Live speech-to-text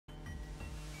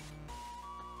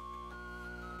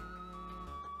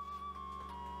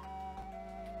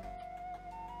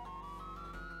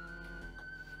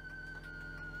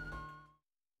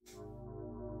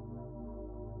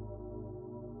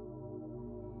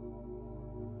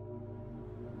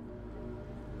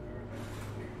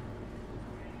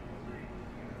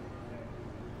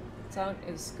Sound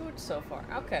is good so far.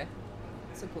 Okay.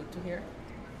 It's good to hear.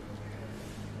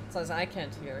 Says I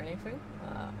can't hear anything.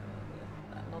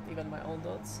 Not even my own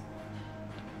thoughts.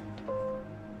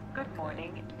 Good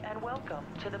morning and welcome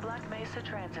to the Black Mesa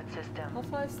Transit System.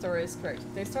 Half-Life story is correct.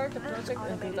 They started the project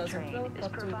in 2012,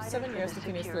 but took 7 years to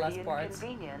finish the last parts,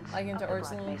 like in the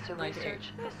original 98.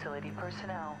 Facility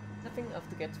personnel. Nothing of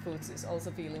the Get Foods is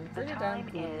also feeling pretty damn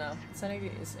cool now.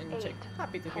 Sanity is in check.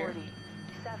 Happy to hear.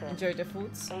 Enjoy the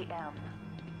foods.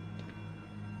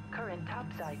 Current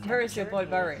topside Where is your boy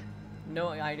Barry? No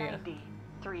idea.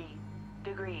 93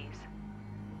 degrees,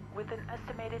 with an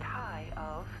estimated high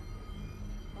of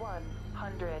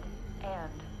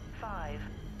 105.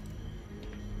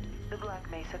 The Black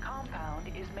Mesa compound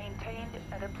is maintained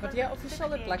at a But yeah,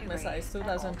 officially Black Mesa is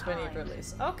 2020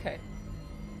 release. Okay.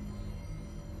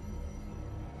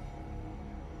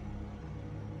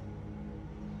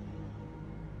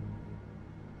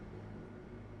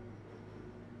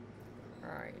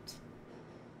 Right.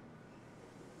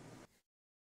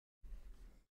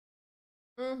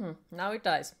 Now it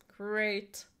dies.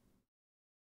 Great.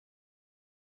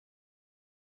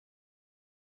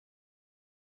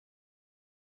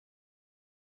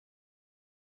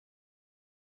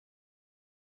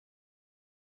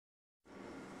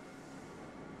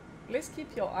 Please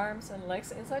keep your arms and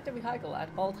legs inside the vehicle at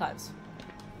all times.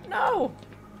 No!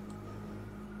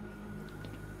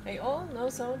 Hey all, no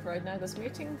sound right now this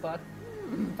meeting, but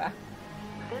back.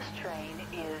 This train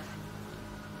is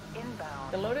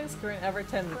inbound. The loading screen every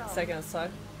 10 seconds suck.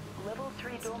 Level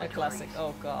 3 A classic,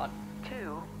 oh god.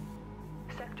 2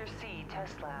 Sector C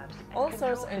test labs. All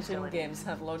sorts of engine games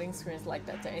have loading screens like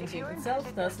that. The engine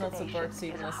itself does not support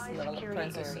seamless level of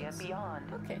transitions.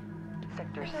 Okay.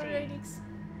 Sector C.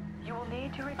 You will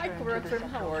need to Hi, Correctrum,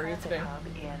 how are you today?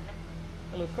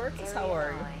 Hello, Curtis, how are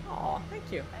you? Aw,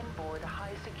 thank you. And board a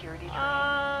high security train.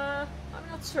 I'm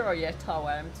not sure yet how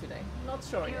I am today. Not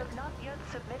sure If you yet. have not yet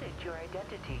submitted your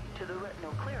identity to the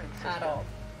retinal clearance system, At all.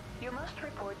 you must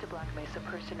report to Black Mesa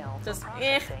personnel for Just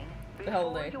processing the whole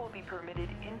before day. you will be permitted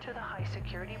into the high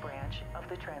security branch of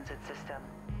the transit system.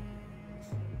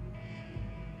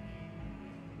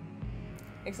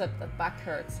 Except that back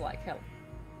hurts like hell.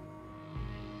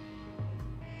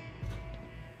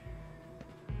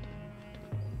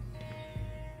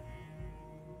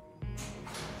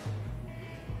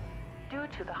 Due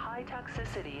to the high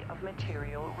toxicity of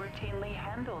material routinely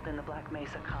handled in the Black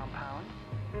Mesa compound,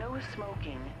 no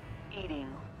smoking, eating,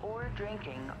 or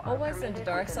drinking are Always in the permitted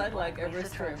dark within side the like Black every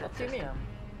Mesa stream. transit What do you mean? system.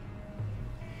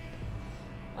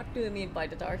 What do you mean by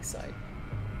the dark side?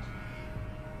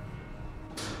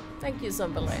 Thank you,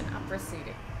 Zombielane. Appreciate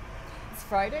it. It's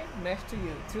Friday, meh to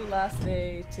you. 2 last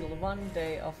day till 1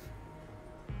 day of...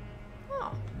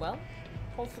 Oh, well.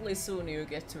 Hopefully soon you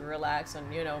get to relax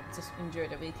and, you know, just enjoy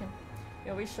the weekend.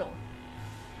 Yeah, we shall.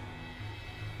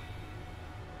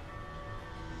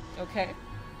 Okay.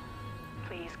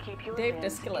 Please keep your Dave the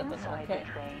limbs skeleton, inside okay. the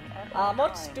train at all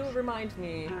What times. do remind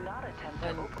me Do not attempt to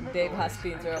open when the Dave has doors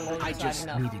been there a until long I time just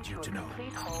enough. needed you to know.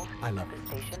 complete halt I love at you. the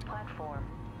station platform.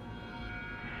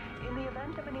 In the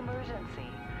event of an emergency,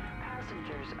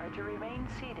 passengers are to remain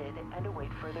seated and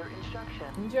await further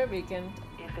instructions. Enjoy weekend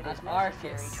If it at is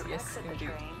necessary Arcus. to Yes, exit the indeed.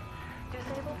 train,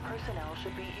 disabled personnel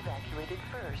should be evacuated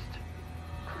first.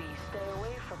 Please stay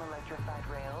away from electrified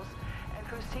rails and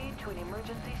proceed to an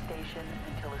emergency station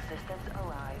until assistance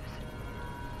arrives.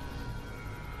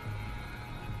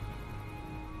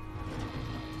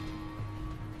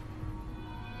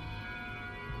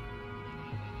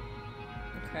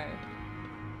 Okay.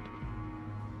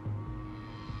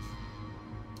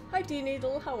 Hi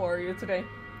D-Needle, how are you today?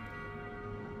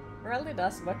 Rarely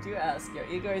does what you ask. Your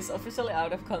ego is officially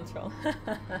out of control.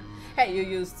 Hey, you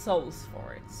used souls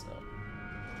for it, so...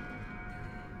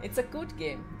 It's a good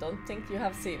game. Don't think you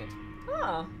have seen it.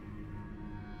 Ah.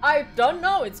 I don't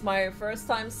know. It's my first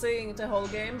time seeing the whole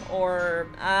game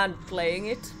and playing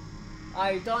it.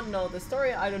 I don't know the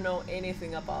story. I don't know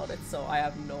anything about it, so I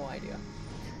have no idea.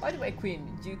 By the way, Queen,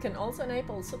 you can also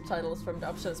enable subtitles from the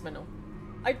options menu.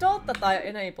 I thought that I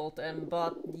enabled them,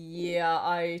 but yeah,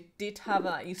 I did have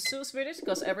issues with it,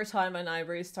 because every time when I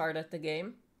restarted the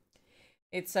game,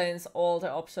 it sends all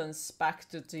the options back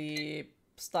to the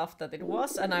stuff that it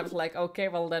was, and I was like, okay,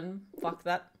 well then, fuck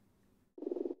that.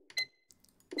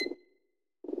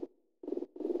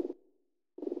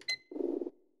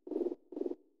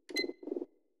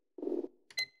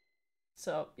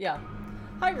 So, yeah.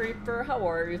 Hi Reaper, how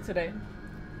are you today?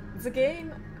 It's a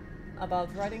game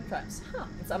about writing crimes. Huh,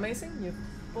 it's amazing. You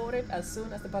bought it as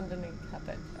soon as the pandemic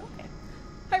happened. Okay.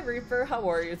 Hi Reaper, how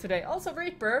are you today? Also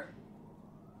Reaper,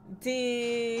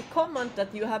 The command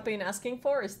that you have been asking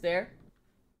for is there.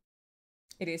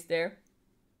 It is there.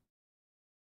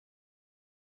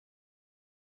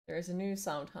 There is a new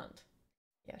sound hunt.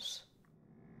 Yes.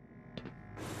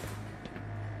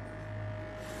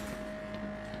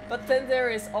 But then there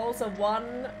is also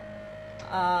one...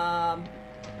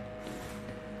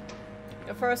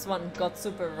 the first one got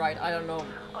super right. I don't know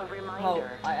how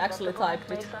I actually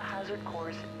typed it. Mesa Hazard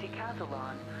Course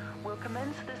Decathlon will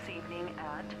commence this evening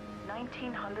at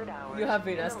 1900 hours. You have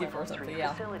been asking for something,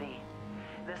 yeah. Facility.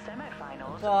 The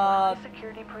semifinals But high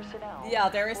security personnel. Yeah,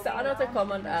 there is the another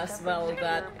command as well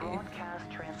that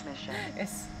broadcast transmission.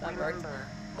 yes, that worked. Remember,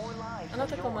 more lives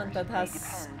Another than command yours that may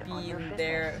has depend on your been fitness.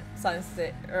 there since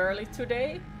early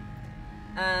today,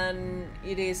 and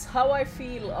it is how I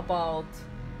feel about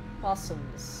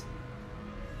possums.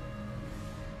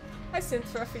 Hi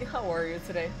Syntrophy, how are you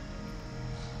today?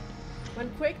 When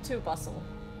Quake 2 puzzle.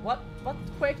 What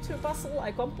Quake 2 puzzle?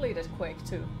 I completed Quake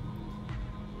 2.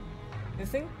 You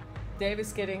think Dave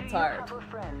is getting tired? Do you have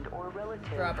a friend or relative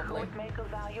Probably. who would make a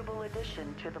valuable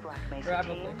addition to the Black Mesa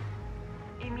Probably. team?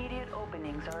 Immediate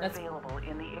openings are Let's available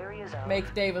in the areas of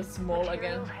make David small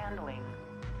again. materials handling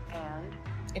and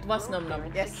It was road Num Num,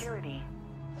 clearance yes. security.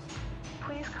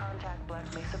 Please contact Black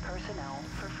Mesa personnel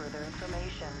for further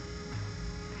information.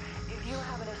 If you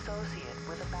have an associate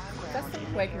with a background Custom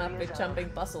in Quake the map areas with of jumping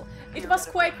puzzle. It was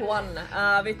Quake 1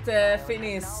 with the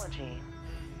Finnish biotechnology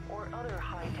or other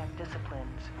high-tech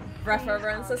disciplines,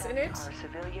 references in it. please contact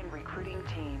our civilian recruiting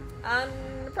team.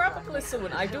 And probably soon.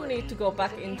 I do need to go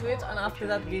back into it, and after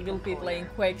that we will be playing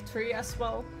Quake 3 as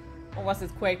well. Or was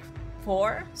it Quake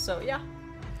 4? So yeah,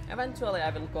 eventually I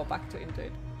will go back into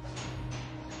it.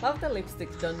 Love the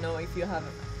lipstick, don't know if you have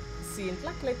seen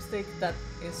black lipstick that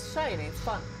is shiny, it's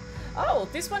fun. Oh,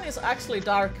 this one is actually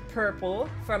dark purple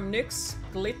from NYX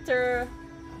Glitter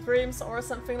Dreams or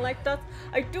something like that.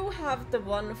 I do have the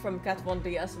one from Kat Von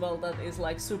D as well that is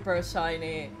like super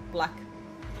shiny black.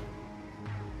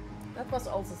 That was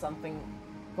also something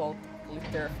called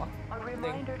glitter fuck A thing.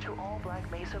 reminder to all Black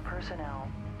Mesa personnel.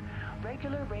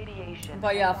 Regular radiation.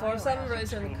 But yeah, and for some biohazard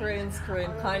reason training green screen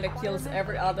are a kinda kills requirement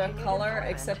every for other continued color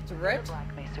employment except in the red.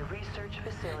 Black Mesa Research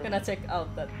Facility. Gonna check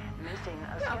out that. Missing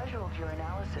a schedule of your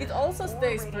analysis It also or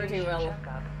stays pretty radiation well.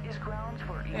 checkup is grounds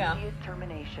for Yeah. immediate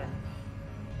termination.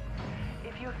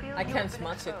 If you feel I you can't have been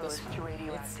smudge it, this exposed to one.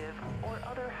 radioactive or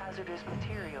other hazardous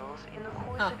materials in the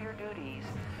course Ah. of your duties,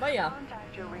 But yeah.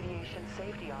 contact your radiation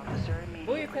safety officer Oh,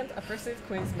 immediately. you can't appreciate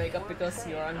Queen's makeup because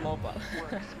you're on mobile.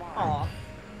 Work smart. Aw.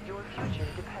 Your future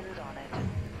depends on it.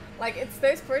 Like, it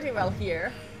stays pretty well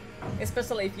here.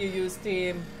 Especially if you use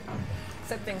the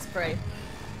setting spray.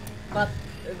 But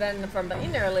then from the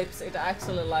inner lips it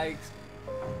actually like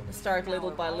start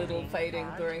little by little fading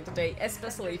during the day.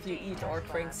 Especially if you eat or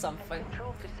drink something.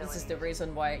 This is the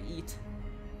reason why I eat.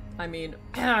 I mean,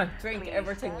 drink Please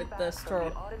everything stand with back the from straw.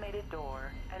 the automated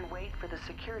door and wait for the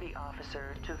security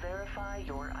officer to verify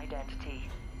your identity.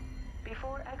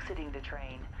 Before exiting the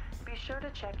train, be sure to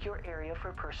check your area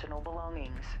for personal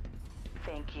belongings.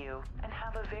 Thank you, and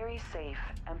have a very safe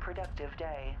and productive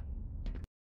day.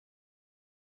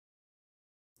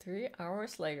 3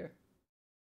 hours later.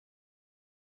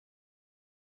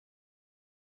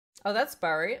 Oh, that's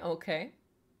Barry. Okay.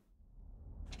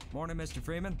 Morning, Mr.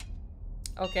 Freeman.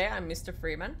 Okay, I'm Mr.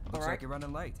 Freeman. Looks Alright. like you're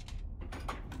running late.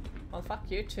 Well, fuck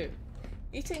you too.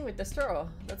 Eating with the straw.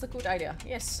 That's a good idea.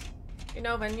 Yes. You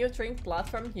know, when you drink blood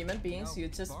from human beings, you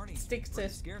just Barney's stick to... pretty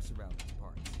scarce around these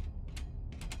parts.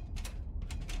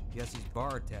 Guess his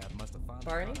bar tab must have finally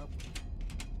Barney? caught up with him.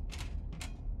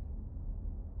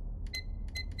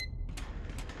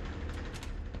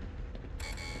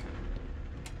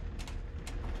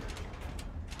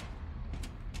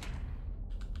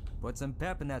 Put some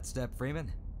pep in that step,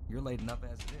 Freeman. You're late enough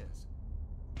as it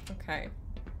is. Okay.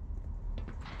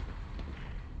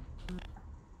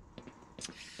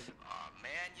 Aw,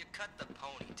 man, you cut the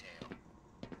ponytail.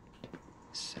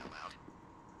 Sellout.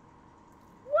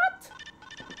 What?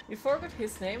 You forgot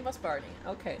his name was Barney.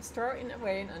 Okay, store in a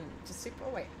vein and just zip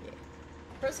away. Yeah.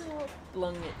 Personal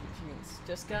belongings.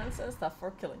 Just guns and stuff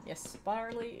for killing. Yes,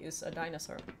 Barley is a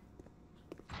dinosaur.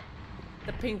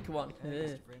 The pink one. Hey, Ugh.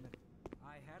 Mr. Freeman.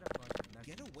 I had a bunch of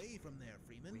Get messages. away from there,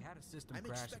 Freeman. We had a system I'm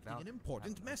crash expecting about an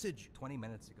important I don't know, message. 20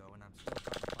 minutes ago, and I'm still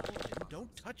trying to find Then the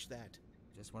don't buttons. touch that.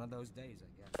 Just one of those days,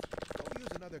 I guess. Go use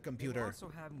another They were computer.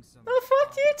 also having some Oh,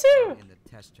 fuck you problems too! in the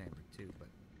test chamber too, but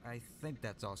I think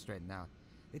that's all straightened out.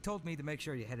 They told me to make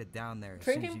sure you headed down there as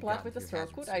soon as Drinking you blood got with a into straw. your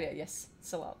Good hazard idea. suit. Yes,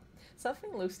 sell out.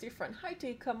 Something looks different. Hi,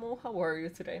 Tikamu. How are you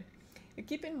today? You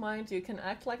keep in mind you can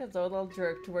act like a total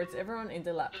jerk towards everyone in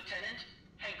the lab. Lieutenant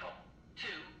Henkel, 2,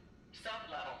 South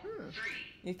Level.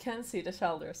 You can see the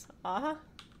shoulders. Uh-huh.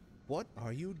 What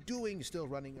are you doing still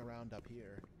running around up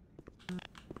here?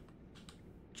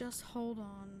 Just hold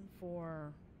on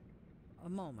for a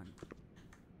moment.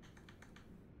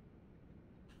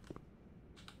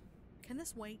 Can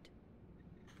this wait?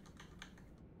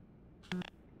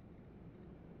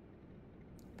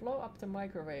 Blow up the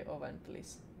microwave oven,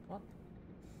 please. What?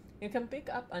 You can pick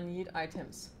up and eat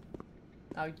items.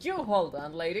 Now you hold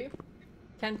on, lady.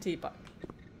 Can debug.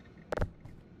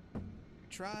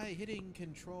 Try hitting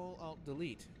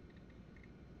Control-Alt-Delete.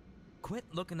 Quit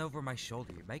looking over my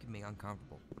shoulder. You're making me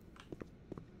uncomfortable.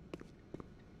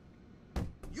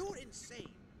 You're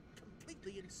insane.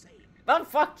 Completely insane. Well,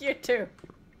 fuck you too.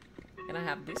 Can I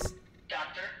have this?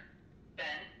 Dr. Ben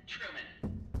Truman,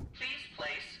 please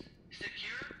place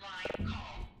secure line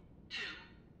call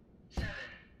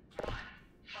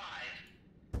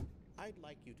 2715. I'd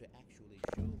like you to actually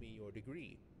show me your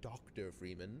degree, Dr.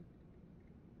 Freeman.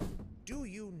 Do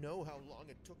you know how long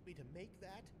it took me to make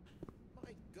that?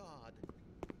 My God.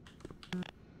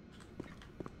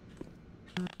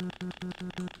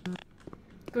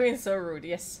 Queen so rude,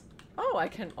 yes. Oh, I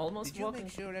can almost Did you walk make in.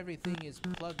 sure everything is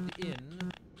plugged in?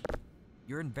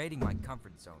 You're invading my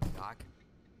comfort zone, Doc.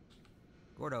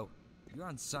 Gordo, you're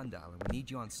on sundial and we need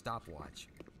you on stopwatch.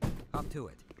 Hop to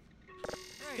it.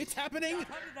 It's happening!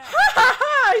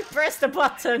 I pressed the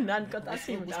button and got that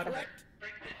team out of it.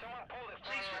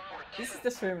 This is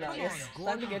the stream now, yes.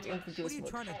 Time to get introduced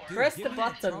mode. Press the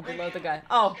button below the guy.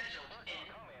 Oh!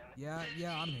 Yeah,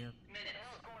 I'm here.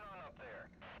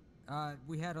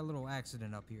 We had a little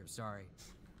accident up here, sorry.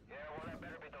 Yeah, well, that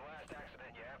better be the last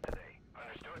accident you have today.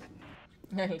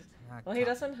 Understood? Well, he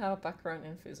doesn't have a background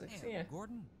in physics, Damn, yeah.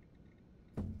 Gordon?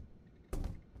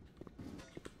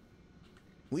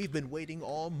 We've been waiting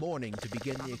all morning to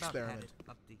begin the experiment.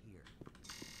 Up to here.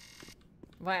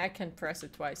 Why I can press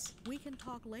it twice. We can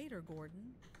talk later,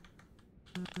 Gordon.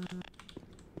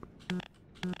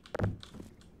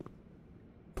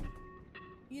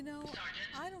 You know,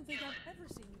 I don't think I've ever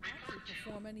seen you actually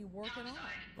perform any work at all.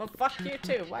 Well, fuck you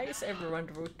too. Why is everyone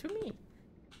rude to me?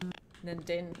 And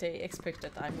then they expect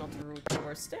that I'm not rude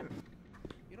towards them.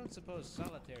 You don't suppose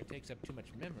solitaire takes up too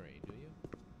much memory, do you?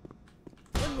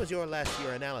 When was your last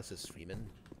year analysis, Freeman?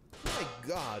 My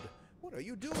God, what are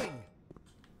you doing?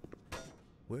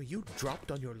 Were you dropped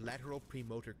on your lateral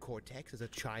premotor cortex as a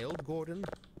child, Gordon?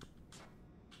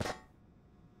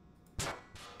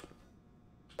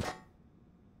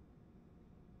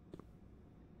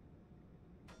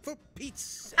 For Pete's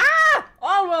sake! Ah!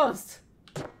 Almost!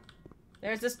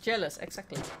 They're just jealous,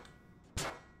 exactly.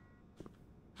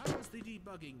 How is the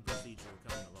debugging procedure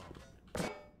coming along?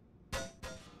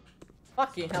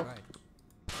 Fucking hell. Right.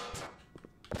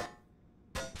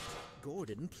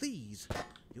 Gordon, please.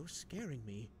 You're scaring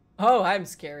me. Oh, I'm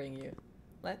scaring you.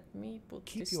 Let me put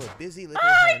Keep this... your busy little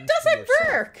Ah, it hands to doesn't yourself,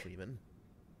 work! Freeman.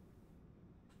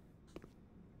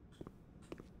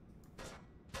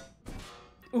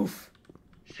 Oof.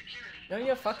 Know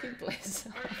your fucking place.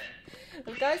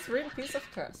 The guy's real piece of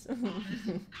trust.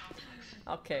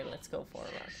 Okay, let's go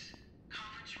forward.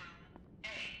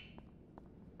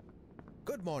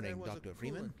 Good morning, Dr.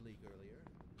 Freeman.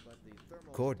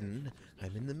 Gordon,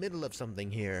 I'm in the middle of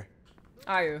something here.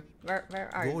 Are you? Where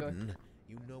are you going? Gordon,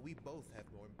 you know we both have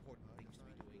more important things to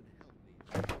be doing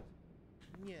to help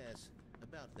me. Yes,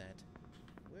 about that.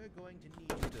 We're going to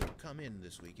need you to come in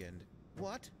this weekend.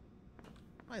 What?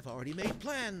 I've already made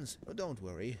plans. Oh, don't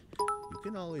worry. You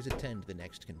can always attend the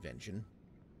next convention.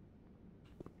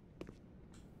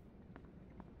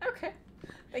 Okay.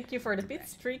 Thank you for the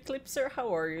bits, Tree Clipser.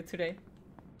 How are you today?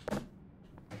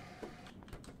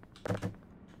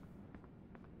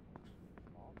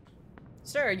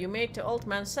 Sir, you made the old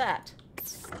man sad.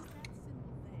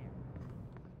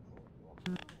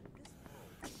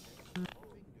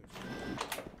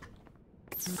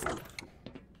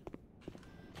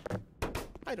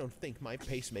 I don't think my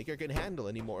pacemaker can handle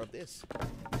any more of this.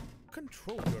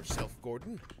 Control yourself,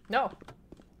 Gordon. No.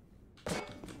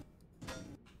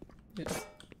 Oops.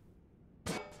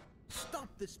 Stop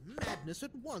this madness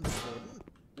at once,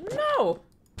 Gordon. No!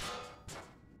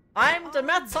 I'm the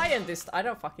mad scientist. I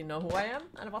don't fucking know who I am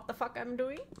and what the fuck I'm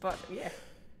doing, but yeah.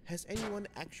 Has anyone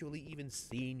actually even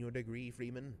seen your degree,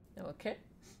 Freeman? Okay.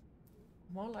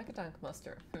 More like a tank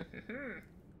master.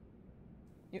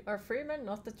 You are Freeman,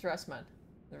 not the trash man.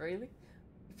 Really?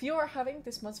 If you are having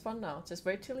this much fun now, just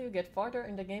wait till you get farther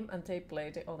in the game and they play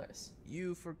the others.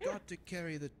 You forgot to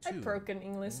carry the 2. Hi, broken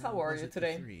English. How are you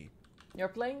today? You're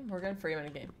playing Morgan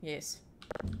Freeman game. Yes.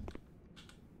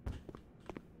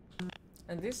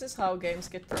 And this is how games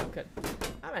get broken.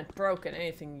 I haven't broken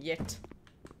anything yet.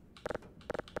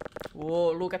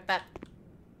 Whoa, look at that.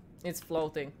 It's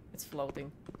floating. It's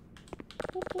floating.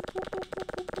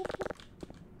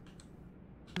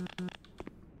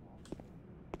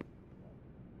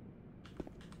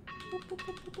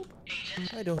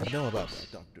 I don't know about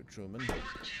that, Dr. Truman.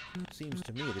 Seems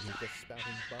to me that he's just spouting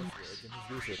buzzwords in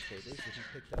his research papers that he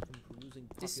picked up from perusing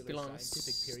This popular belongs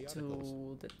scientific periodicals.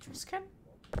 to the trash can?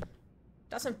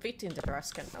 Doesn't fit in the trash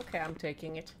can. Okay, I'm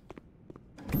taking it.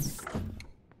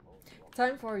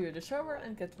 Time for you to shower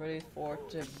and get ready for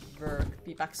the work.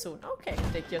 Be back soon. Okay,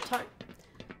 take your time.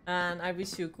 And I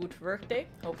wish you a good work day.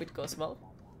 Hope it goes well.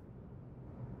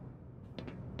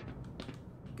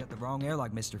 Got the wrong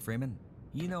airlock, Mr. Freeman.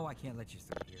 You know I can't let you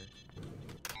through here.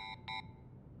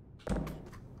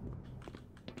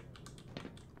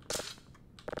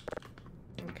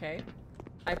 Okay.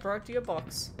 I brought you a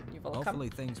box. You're welcome. Hopefully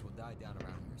things will die down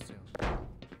around here soon.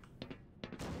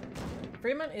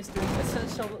 Freeman is doing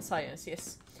essential science,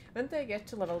 yes. When they get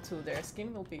to level 2, their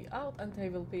skin will be out and they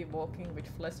will be walking with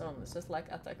flesh on, just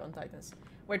like Attack on Titans.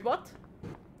 Wait, what?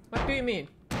 What do you mean?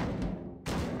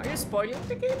 Are you spoiling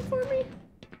the game for me?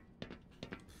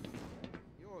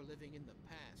 You're living in the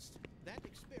past. That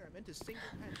experiment is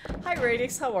single-handedly... Hi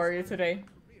Radix, how are you today?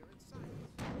 career in science.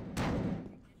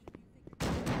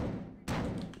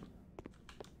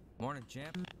 Morning,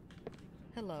 champ.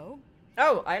 Hello.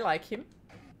 Oh, I like him.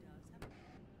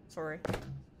 Sorry.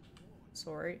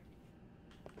 Sorry.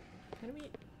 Can we...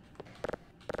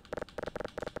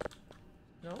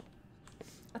 No?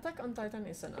 Attack on Titan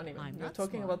is an anime. I'm You're not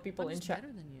talking smart. about people I'm in just chat.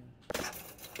 better than you.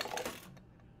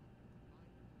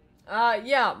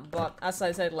 Yeah, but as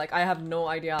I said, like, I have no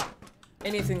idea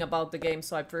anything about the game,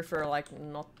 so I prefer, like,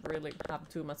 not really have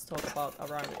too much talk about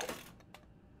around it.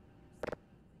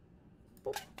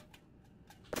 Boop.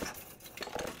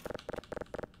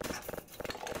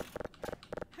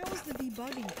 How is the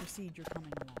debugging procedure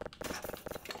coming along?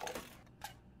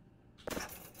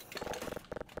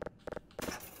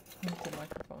 Mute the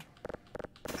microphone.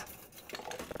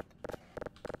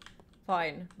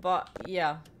 Fine, but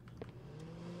yeah.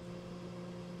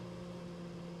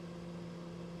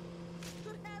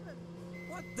 Good heavens!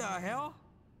 What the hell?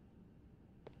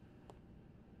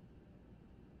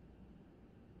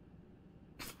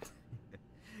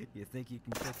 You think you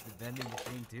can fix the vending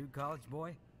machine too, college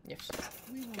boy? Yes.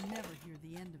 We will never hear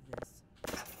the end of this.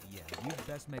 Yeah, you'd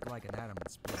best make like an atom and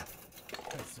split.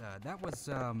 Cause that was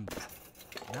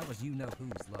you know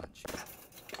whose lunch.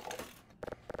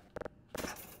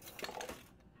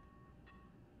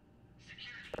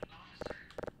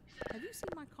 Have you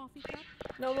seen my coffee cup?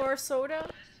 No more soda?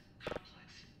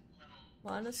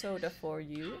 One soda for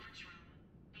you.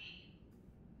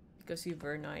 Because you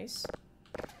were nice.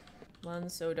 One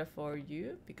soda for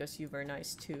you, because you were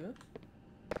nice too.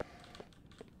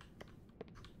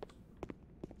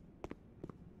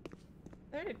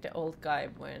 Where did the old guy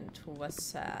went who was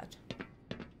sad?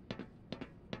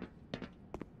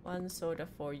 One soda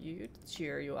for you to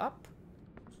cheer you up.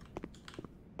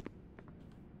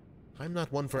 I'm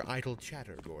not one for idle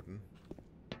chatter, Gordon.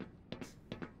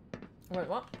 Wait,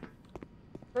 what?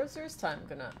 First there's time,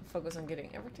 gonna focus on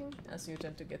getting everything, as you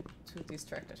tend to get too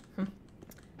distracted.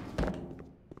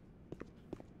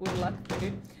 Good luck with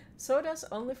it. Soda's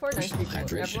only for nice people.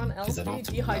 Everyone else be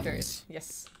dehydrated.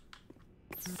 Yes.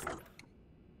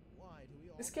 Why do we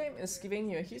all... This game is giving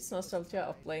you a huge nostalgia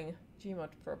of playing Gmod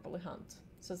Properly Hunt.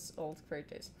 Such old great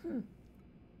days.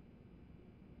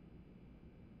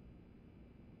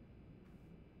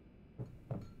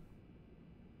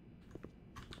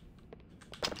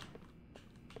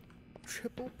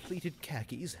 Triple pleated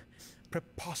khakis?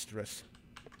 Preposterous.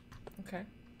 Okay.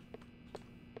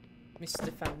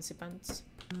 Mr. Fancy Pants.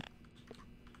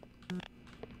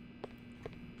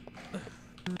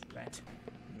 Rat.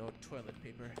 No toilet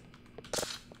paper.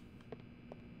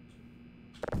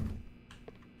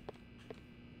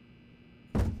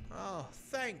 Oh,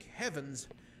 thank heavens!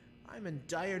 I'm in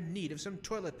dire need of some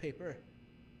toilet paper.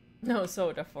 No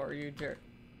soda for you, jerk.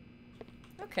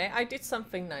 Okay, I did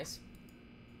something nice.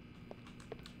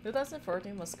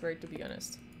 2014 was great, to be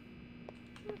honest.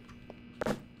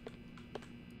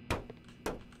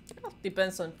 Well,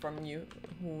 depends on from you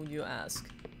who you ask.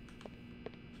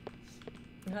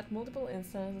 You had multiple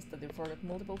instances that you forgot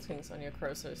multiple things on your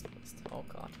groceries list. Oh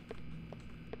god.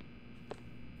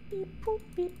 Beep boop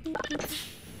beep beep beep.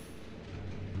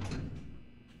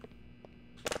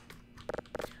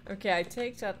 Okay, I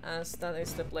take that as that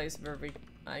is the place where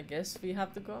I guess we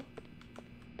have to go.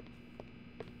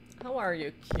 How are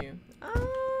you, Q?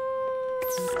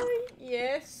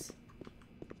 Yes.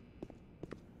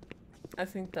 I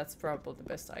think that's probably the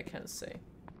best I can say.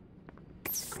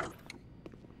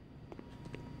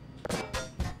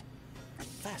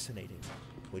 fascinating.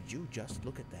 Would you just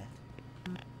look at that?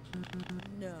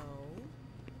 No.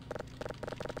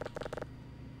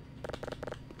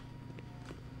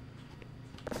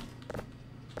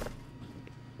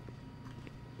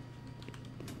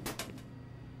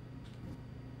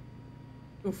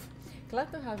 Oof.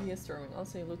 Glad to have you streaming.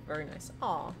 Also, you look very nice.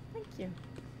 Aw, thank you.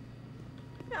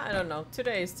 Yeah, I don't know.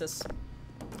 Today is just...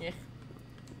 yeah.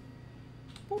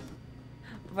 Boop.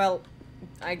 Well,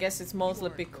 I guess it's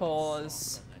mostly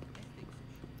because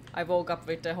I woke up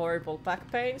with a horrible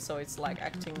back pain, so it's like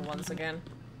acting once again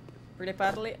pretty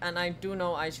badly. And I do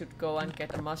know I should go and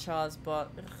get a massage,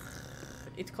 but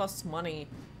it costs money.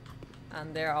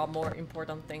 And there are more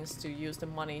important things to use the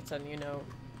money than, you know,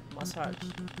 massage.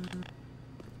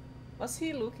 Was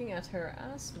he looking at her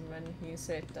ass when he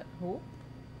said that? Who?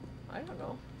 I don't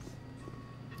know.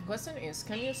 Question is,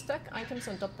 can you stack items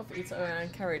on top of each other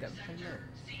and carry them?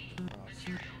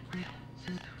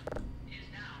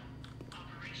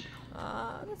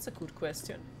 That's a good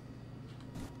question.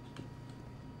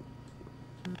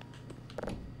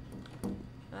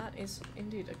 That is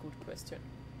indeed a good question.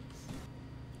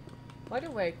 By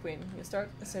the way, Queen, you start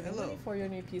saving money for your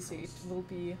new PC. It will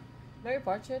be very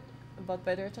budget, but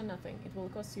better than nothing. It will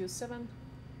cost you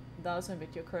 7,000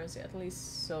 with your currency at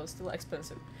least, so still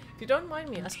expensive. If you don't mind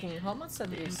me asking, how much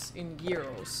that is in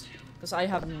euros? Because I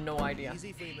have no idea.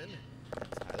 Easy, Freeman.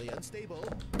 That's highly unstable.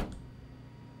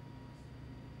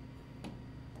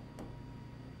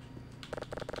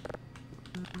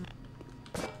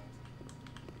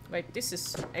 Wait, this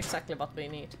is exactly what we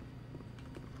need.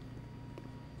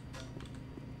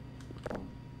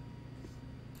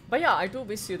 But yeah, I do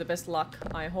wish you the best luck.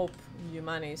 I hope you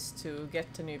manage to get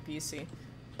a new PC.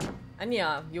 And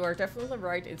yeah, you are definitely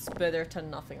right, it's better than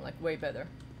nothing, like way better.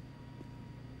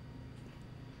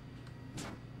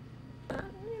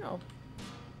 And you know,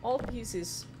 all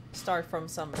PCs start from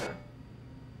somewhere.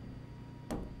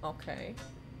 Okay.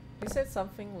 You said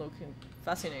something looking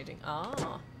fascinating.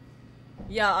 Ah.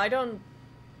 Yeah,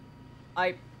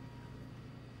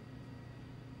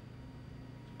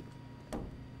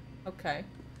 okay.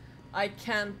 I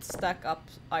can't stack up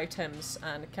items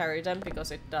and carry them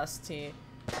because it does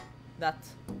that.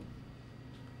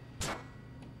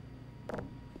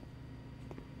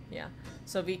 Yeah,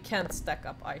 so we can't stack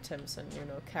up items and, you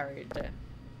know, carry the...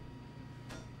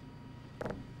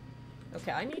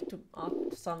 Okay, I need to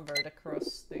up somewhere the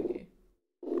cross thingy.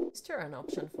 Is there an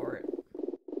option for it?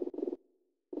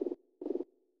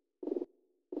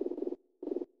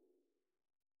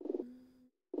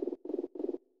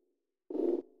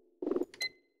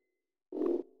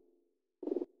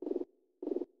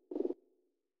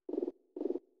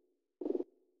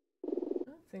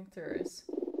 I think there is.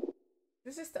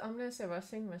 This is the Amnesia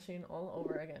washing machine all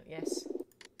over again. Yes.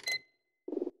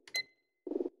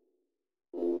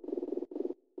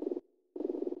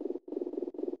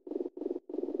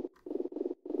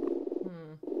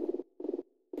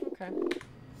 Okay.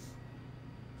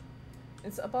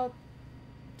 It's about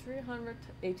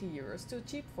 380 euros. Too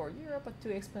cheap for Europe, but too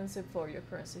expensive for your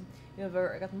currency. You have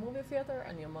a movie theater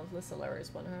and your monthly salary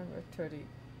is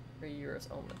 133 euros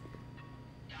only.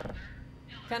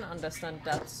 Can understand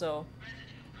that, so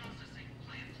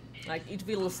like it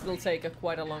will still take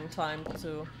quite a long time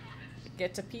to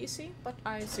get a PC, but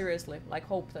I seriously like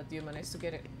hope that you manage to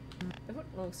get it. The hood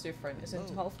looks different, isn't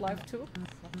it? Half-Life 2?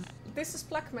 This is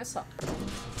Black Mesa.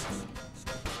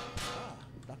 Ah,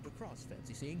 Dr. Cross,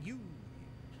 fancy seeing you.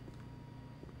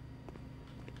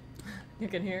 You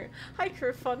can hear it. Hi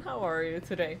Kirfan, how are you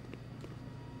today?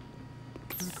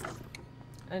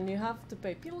 And you have to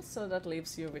pay bills, so that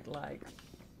leaves you with like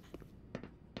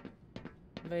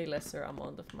way lesser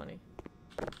amount of money.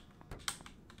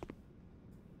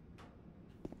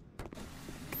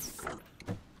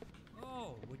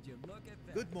 Oh, would you look at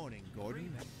that? Good morning, Gordon.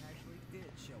 Freeman actually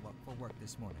did show up for work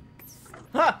this morning.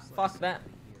 Ha! Fuck that.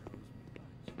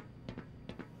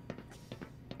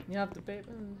 You have to pay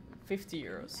 50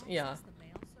 euros. Yeah.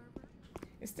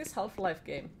 Is this Half-Life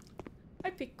game? Hi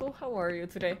Pico, how are you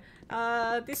today?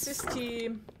 This is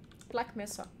the Black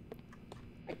Mesa.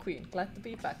 Hi Queen, glad to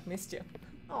be back. Missed you.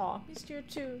 Aw, missed you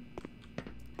too.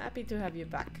 Happy to have you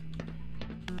back.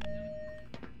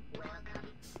 Welcome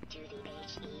to the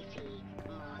HEV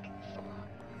Mark IV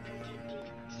protective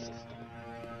system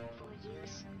for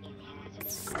use in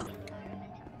hazardous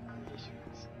environment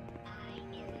conditions. I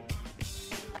am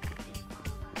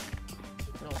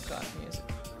Oh god, music.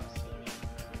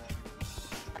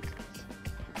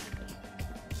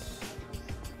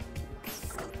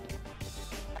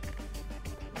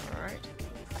 Alright.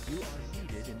 You are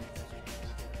needed in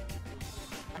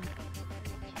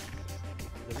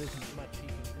there isn't much he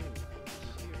can do.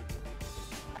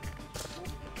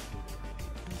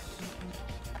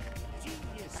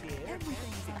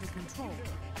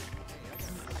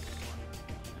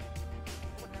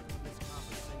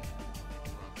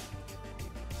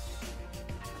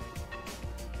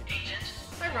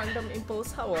 Hi Random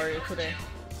Impulse, how are you today?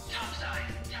 Topside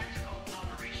Tactical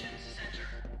Operations Center.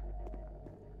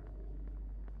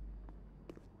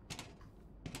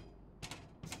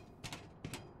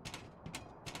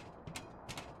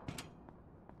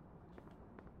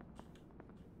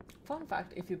 Fun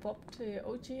fact, if you pop the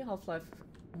OG Half-Life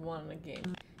 1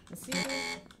 game in CD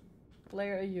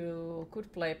player, you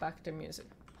could play back the music.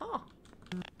 Huh.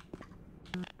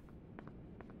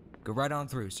 Go right on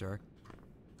through, sir.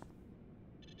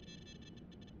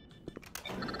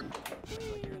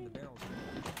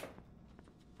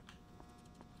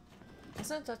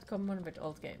 Isn't that common with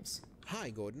old games? Hi,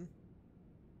 Gordon.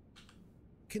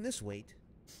 Can this wait?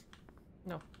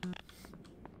 No.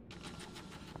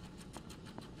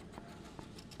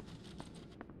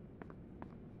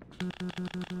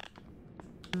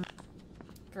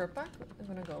 For a pack, I'm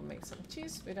gonna go make some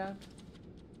cheese with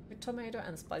tomato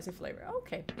and spicy flavor.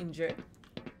 Okay, enjoy.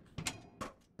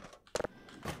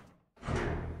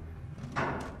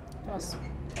 Plus,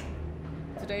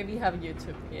 today we have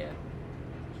YouTube here.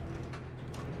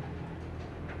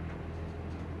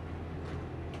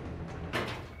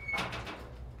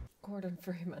 Gordon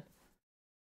Freeman.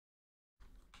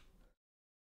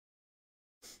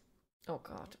 Oh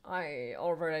god, I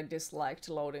already disliked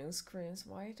loading screens.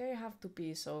 Why they have to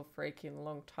be so freaking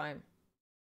long time?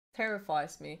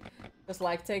 Terrifies me. Just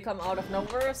like they come out of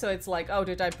nowhere, so it's like, oh,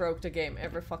 did I broke the game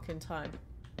every fucking time?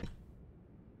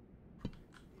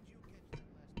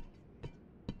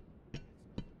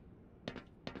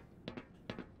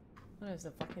 What is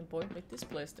the fucking point with this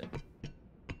place then?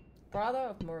 Brother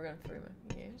of Morgan Freeman,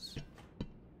 yes.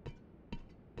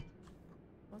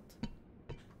 What?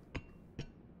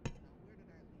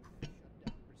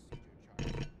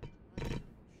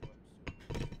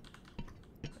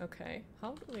 Okay,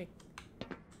 how do we...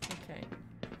 Okay.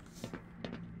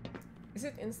 Is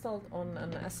it installed on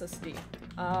an SSD?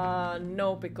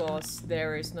 No, because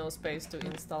there is no space to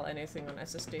install anything on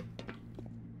SSD.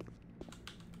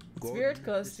 It's weird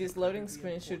because this loading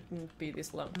screen shouldn't be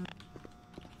this long.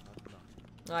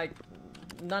 Like,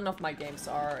 none of my games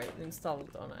are installed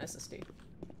on SSD.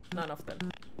 None of them.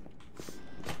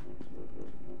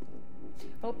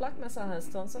 Well, Black Mesa has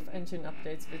tons of engine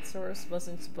updates which Source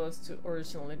wasn't supposed to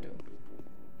originally do.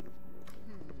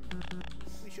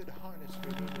 We should harness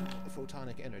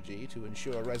photonic energy to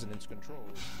ensure resonance control.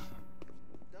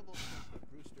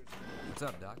 What's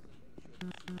up, Doc?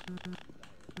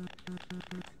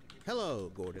 Hello,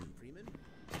 Gordon Freeman.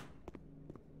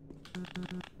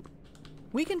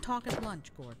 We can talk at lunch,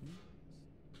 Gordon.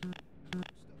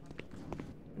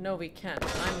 No, we can't.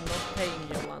 I'm not paying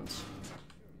your lunch.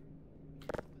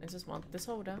 I just want the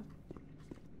soda.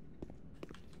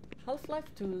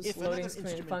 Half-Life 2's loading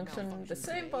screen function the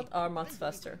same but are much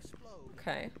faster.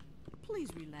 Okay. Please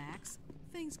relax.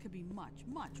 Things could be much,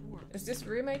 much worse. Is this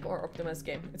remake or optimized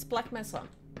game? It's Black Mesa.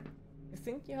 You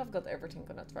think you have got everything,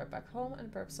 gonna drive back home and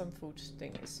prep some food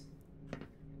thingies.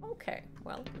 Okay,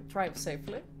 well, drive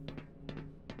safely.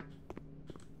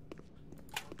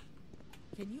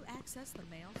 Can you access the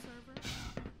mail server?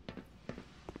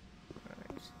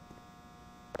 Alright.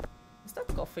 Is that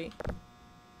coffee?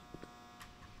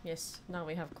 Yes, now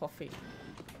we have coffee.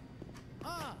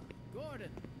 Ah,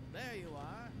 Gordon, there you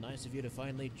are. Nice of you to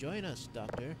finally join us,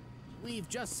 Doctor. We've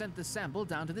just sent the sample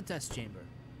down to the test chamber.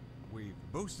 We've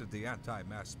boosted the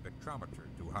anti-mass spectrometer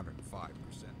to 105%.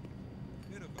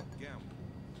 Bit of a gamble.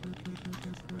 The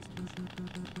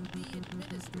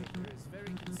administrator is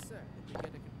very concerned that we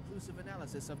get a conclusive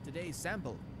analysis of today's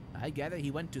sample. I gather he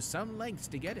went to some lengths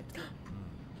to get it.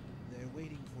 They're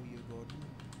waiting for you, Gordon.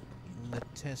 In the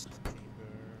test chamber.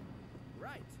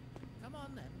 Right. Come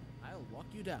on then. I'll walk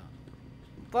you down.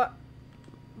 But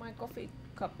my coffee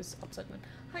cup is upside down.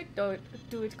 Hi,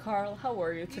 do it, Carl. How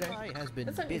are you today? Eli has been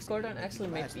Listen, if Gordon actually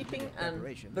made beeping and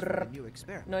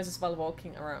brrr noises while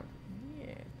walking around.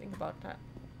 Yeah, think about that.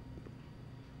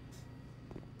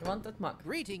 You want that mug?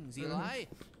 Greetings, Eli.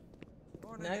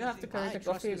 Now you have to carry the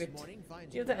coffee with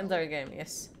you the entire game,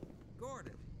 yes.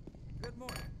 Gordon, good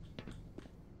morning.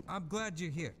 I'm glad you're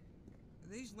here.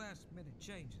 These last minute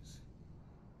changes,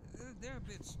 they're a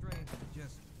bit strange and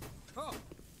just... Oh!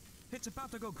 It's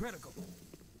about to go critical.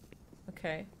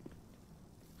 Okay.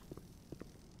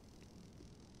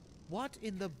 What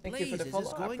in the Thank you for blazes the is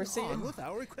follow-up. going on with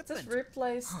our equipment? Just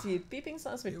replace the beeping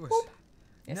sounds with It was boop.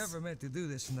 Yes. never meant to do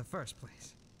this in the first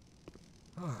place.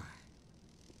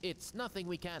 It's nothing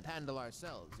we can't handle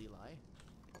ourselves, Eli.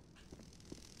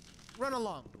 Run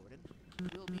along, Gordon.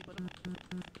 We'll be but a moment.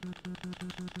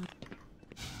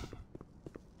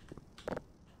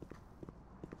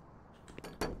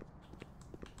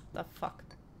 The fuck?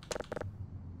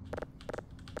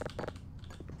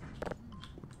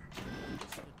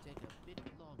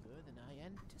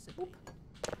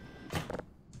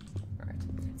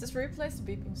 Just replace the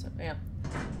beeping sound. Yeah.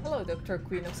 Hello, Dr.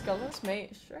 Queen of Skeletons. May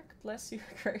Shrek bless you.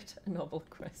 Great and noble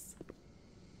quest.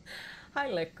 Hi,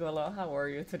 Lekolo. How are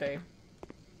you today?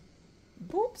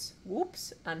 Boops,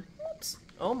 whoops, and whoops.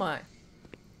 Oh my.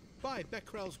 By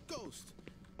Becquerel's ghost!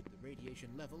 The radiation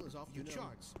level is off the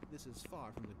charts. This is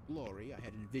far from the glory I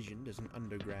had envisioned as an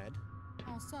undergrad.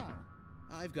 How so?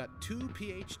 I've got 2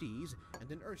 PhDs and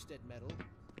an Ørsted medal,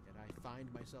 and I find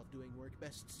myself doing work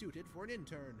best suited for an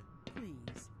intern.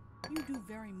 Please. You do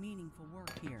very meaningful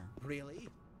work here. Really?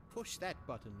 Push that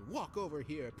button. Walk over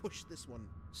here. Push this one.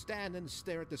 Stand and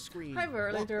stare at the screen. Hi,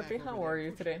 Verly Walk back Derpy. over How there, are you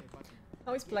push today? the button.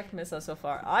 How is Black Mesa so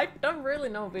far? I don't really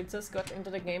know. We just got into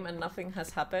the game and nothing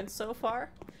has happened so far.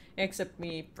 Except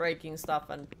me breaking stuff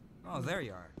and Oh, there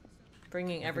you are.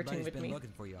 bringing everything with Everybody's been me.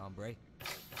 looking for you, hombre.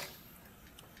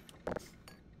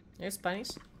 You're Spanish?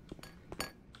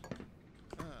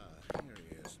 Here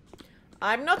he is.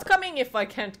 I'm not coming if I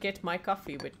can't get my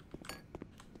coffee with...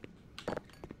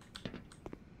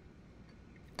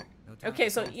 No time Okay, for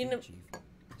so cold in... feet, Chief.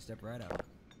 Step right out.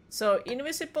 So,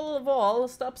 invisible wall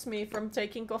stops me from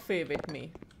taking coffee with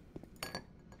me.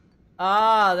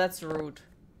 Ah, that's rude.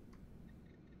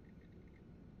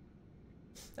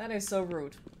 That is so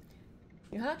rude.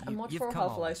 You had a mod You've for come all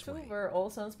Half-Life this 2 way. where all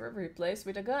sounds were replaced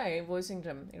with a guy voicing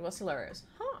them. It was hilarious.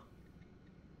 Huh.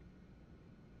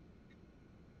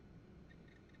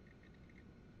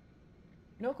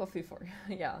 No coffee for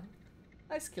you. Yeah.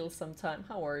 I skill some time.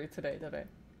 How are you today?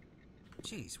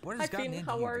 Jeez, what Hi, has gotten Finn,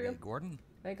 into how you are today, you? Gordon?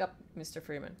 Wake up, Mr.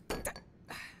 Freeman.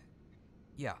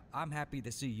 Yeah, I'm happy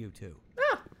to see you too.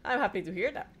 Ah, I'm happy to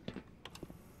hear that.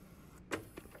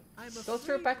 I'm Go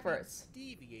through afraid backwards. I'm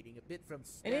deviating a bit from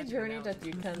Any standard journey that analysis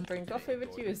you can procedure bring today, coffee with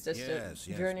you Gordon. is just Yes, a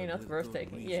yes, journey but not with worth good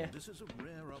taking. reason. Yeah. This is a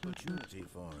rare opportunity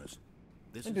for us.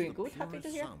 This I'm is doing the good, happy to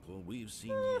purest hear. sample we've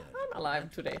seen yet. I'm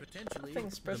alive today. Potentially Nothing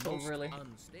the special, most really.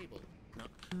 unstable. Now,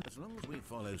 as long as we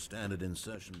follow standard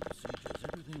insertion procedures,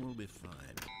 everything will be fine.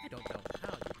 I don't know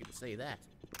how you can say that.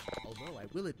 Although I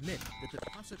will admit that the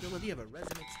possibility of a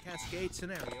resonance cascade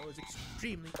scenario is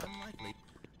extremely unlikely.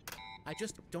 I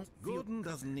just don't feel... Gordon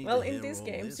doesn't need Well, to in hear these all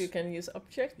games this. you can use He's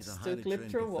objects a to highly clip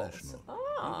trained through walls. professional. We'll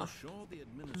Ah. assure the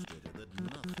administrator that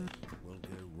nothing will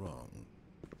go wrong.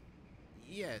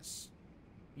 Yes,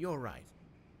 you're right.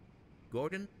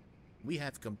 Gordon, we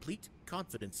have complete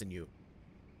confidence in you.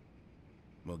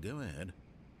 Well, go ahead.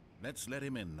 Let's let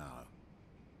him in now.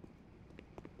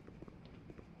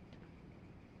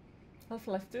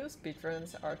 Half-Life 2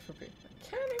 speedruns are for free. I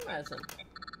can't imagine.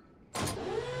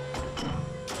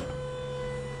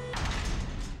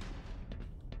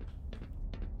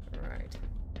 Right.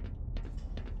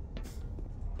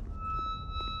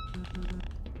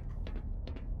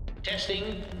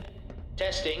 Testing.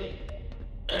 Testing.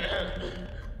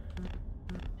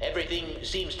 Everything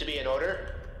seems to be in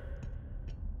order.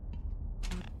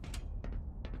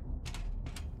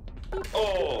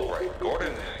 All right,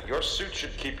 Gordon. Your suit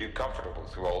should keep you comfortable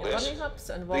through all this. Bunny hops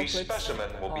and wall The clicks specimen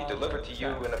will be are delivered to you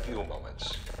trapped. in a few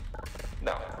moments.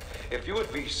 Now, if you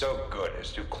would be so good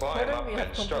as to climb Gordon, up we have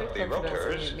and start the complete confidence in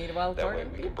rotors, you. Meanwhile, that way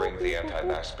Gordon, we beep, can bring boop, the beep, boop,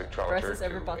 anti-mass boop. spectrometer Presses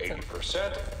every to button.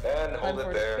 80% and hold Time for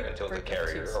it the there quick until the break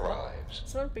carrier actions. arrives.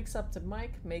 Someone picks up the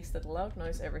mic, makes that loud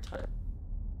noise every time.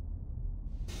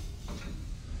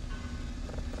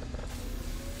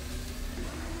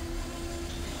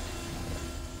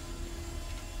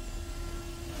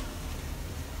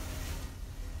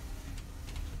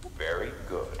 Very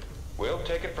good. We'll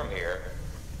take it from here.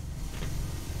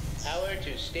 Power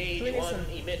to stage Please 1 listen.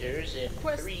 emitters in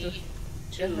Quest 3, to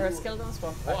 2, get her skeletons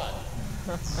swap.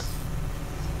 1.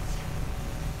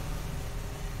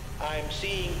 I'm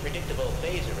seeing predictable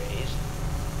phase arrays.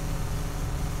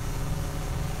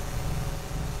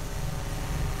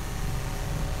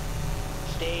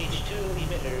 Stage 2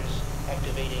 emitters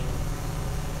activating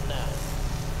now.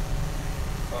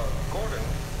 Gordon,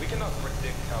 we cannot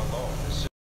predict how long this